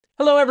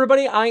Hello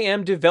everybody, I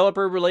am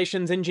Developer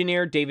Relations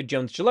Engineer David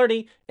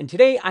Jones-Gilardi, and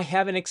today I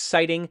have an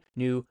exciting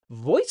new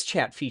voice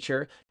chat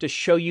feature to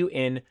show you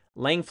in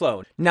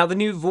Langflow. Now the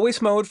new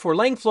voice mode for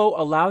Langflow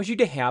allows you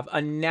to have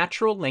a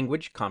natural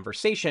language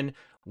conversation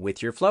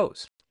with your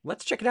flows.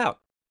 Let's check it out.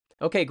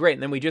 Okay, great,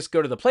 and then we just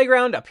go to the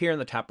playground up here in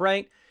the top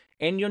right,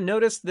 and you'll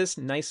notice this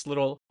nice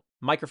little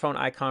microphone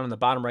icon on the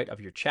bottom right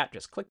of your chat.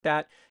 Just click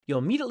that. You'll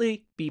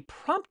immediately be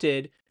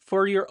prompted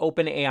for your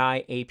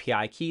OpenAI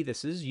API key.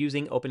 This is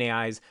using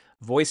OpenAI's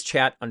voice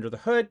chat under the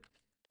hood.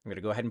 I'm going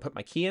to go ahead and put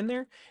my key in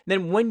there.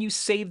 Then when you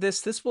save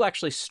this will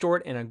actually store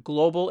it in a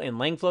global in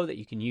Langflow that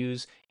you can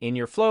use in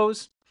your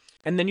flows.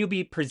 And then you'll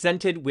be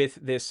presented with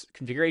this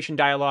configuration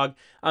dialog.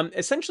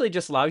 Essentially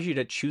just allows you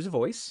to choose a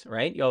voice,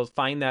 right? You'll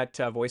find that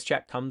voice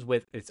chat comes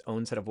with its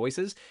own set of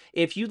voices.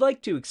 If you'd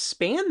like to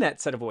expand that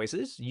set of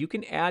voices, you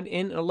can add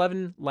in an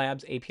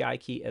ElevenLabs API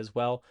key as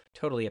well.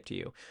 Totally up to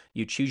you.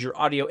 You choose your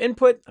audio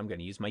input. I'm going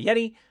to use my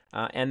Yeti,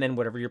 and then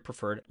whatever your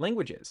preferred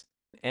language is.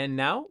 And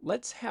now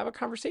let's have a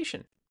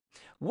conversation.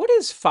 What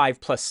is 5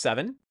 plus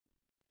 7?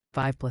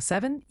 5 plus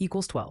 7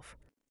 equals 12.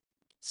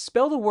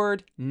 Spell the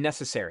word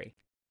necessary.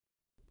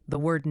 The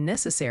word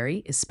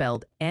necessary is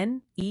spelled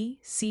Necessary.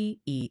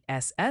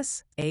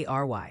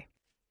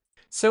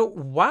 So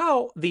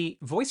while the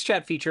voice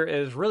chat feature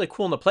is really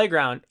cool in the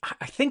playground,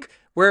 I think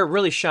where it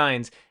really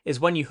shines is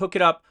when you hook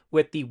it up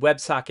with the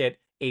WebSocket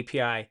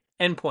API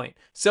endpoint.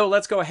 So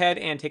let's go ahead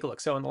and take a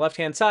look. So on the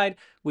left-hand side,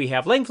 we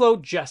have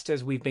Langflow just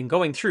as we've been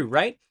going through,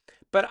 right?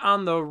 But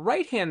on the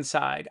right-hand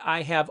side,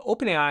 I have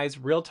OpenAI's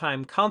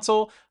real-time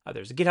console.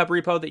 There's a GitHub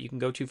repo that you can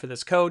go to for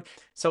this code.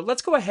 So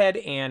let's go ahead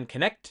and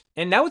connect.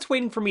 And now it's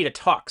waiting for me to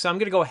talk. So I'm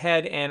going to go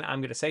ahead and I'm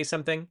going to say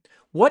something.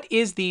 What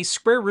is the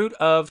square root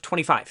of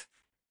 25?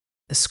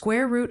 The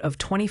square root of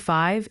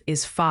 25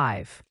 is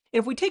 5. And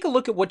if we take a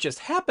look at what just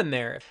happened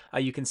there,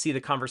 you can see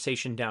the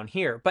conversation down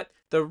here. But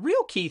the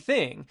real key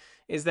thing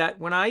is that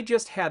when I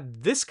just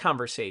had this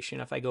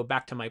conversation, if I go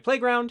back to my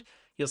playground,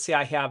 you'll see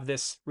I have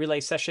this relay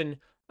session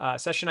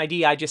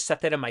ID. I just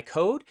set that in my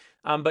code.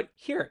 But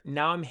here,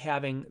 now I'm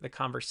having the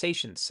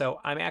conversation.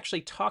 So I'm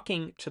actually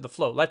talking to the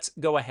flow. Let's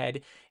go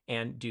ahead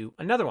and do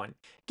another one.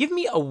 Give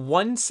me a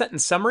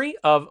one-sentence summary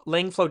of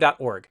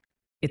langflow.org.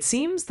 It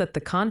seems that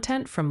the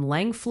content from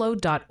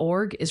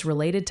langflow.org is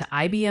related to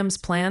IBM's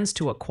plans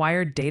to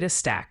acquire data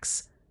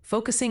stacks,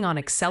 focusing on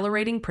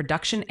accelerating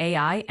production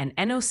AI and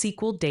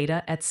NoSQL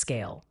data at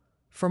scale.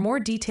 For more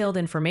detailed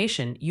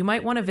information, you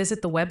might want to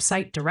visit the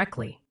website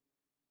directly.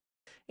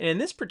 And in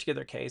this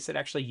particular case, it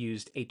actually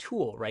used a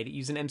tool, right? It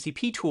used an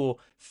MCP tool,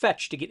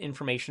 fetch, to get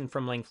information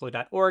from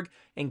langflow.org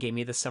and gave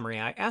me the summary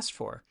I asked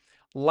for.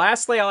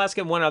 Lastly, I'll ask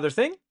it one other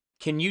thing.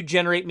 Can you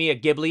generate me a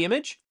Ghibli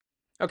image?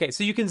 Okay,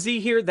 so you can see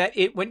here that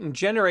it went and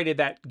generated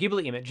that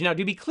Ghibli image. Now,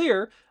 to be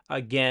clear,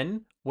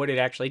 again, what it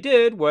actually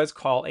did was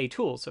call a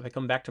tool. So if I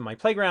come back to my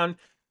playground,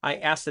 I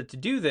asked it to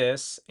do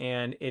this,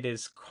 and it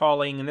is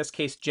calling, in this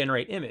case,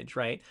 generate image,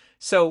 right?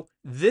 So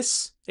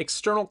this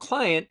external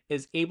client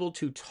is able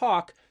to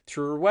talk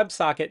through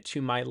WebSocket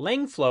to my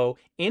Langflow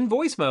in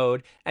voice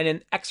mode and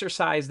then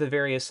exercise the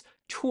various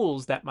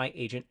tools that my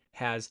agent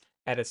has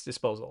at its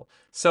disposal.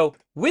 So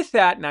with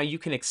that, now you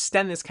can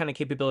extend this kind of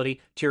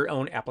capability to your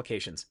own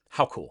applications.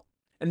 How cool.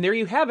 And there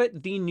you have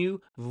it, the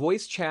new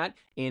voice chat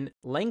in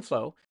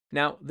Langflow.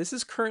 Now, this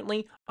is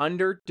currently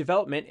under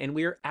development and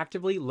we are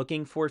actively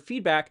looking for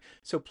feedback.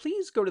 So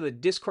please go to the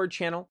Discord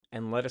channel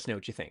and let us know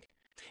what you think.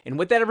 And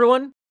with that,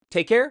 everyone,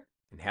 take care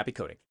and happy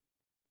coding.